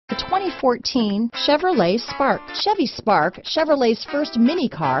2014 Chevrolet Spark. Chevy Spark, Chevrolet's first mini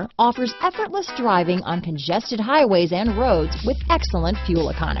car, offers effortless driving on congested highways and roads with excellent fuel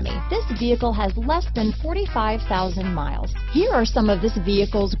economy. This vehicle has less than 45,000 miles. Here are some of this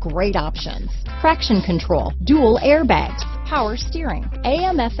vehicle's great options: traction control, dual airbags, power steering,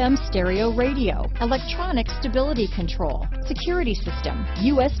 AM/FM stereo radio, electronic stability control, security system,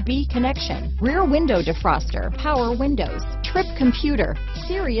 USB connection, rear window defroster, power windows, trip computer,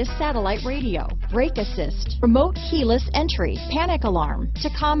 Sirius Satellite Radio, brake assist, remote keyless entry, panic alarm,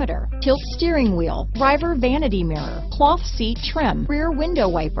 tachometer, tilt steering wheel, driver vanity mirror, cloth seat trim, rear window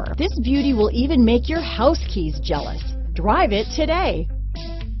wiper. This beauty will even make your house keys jealous. Drive it today.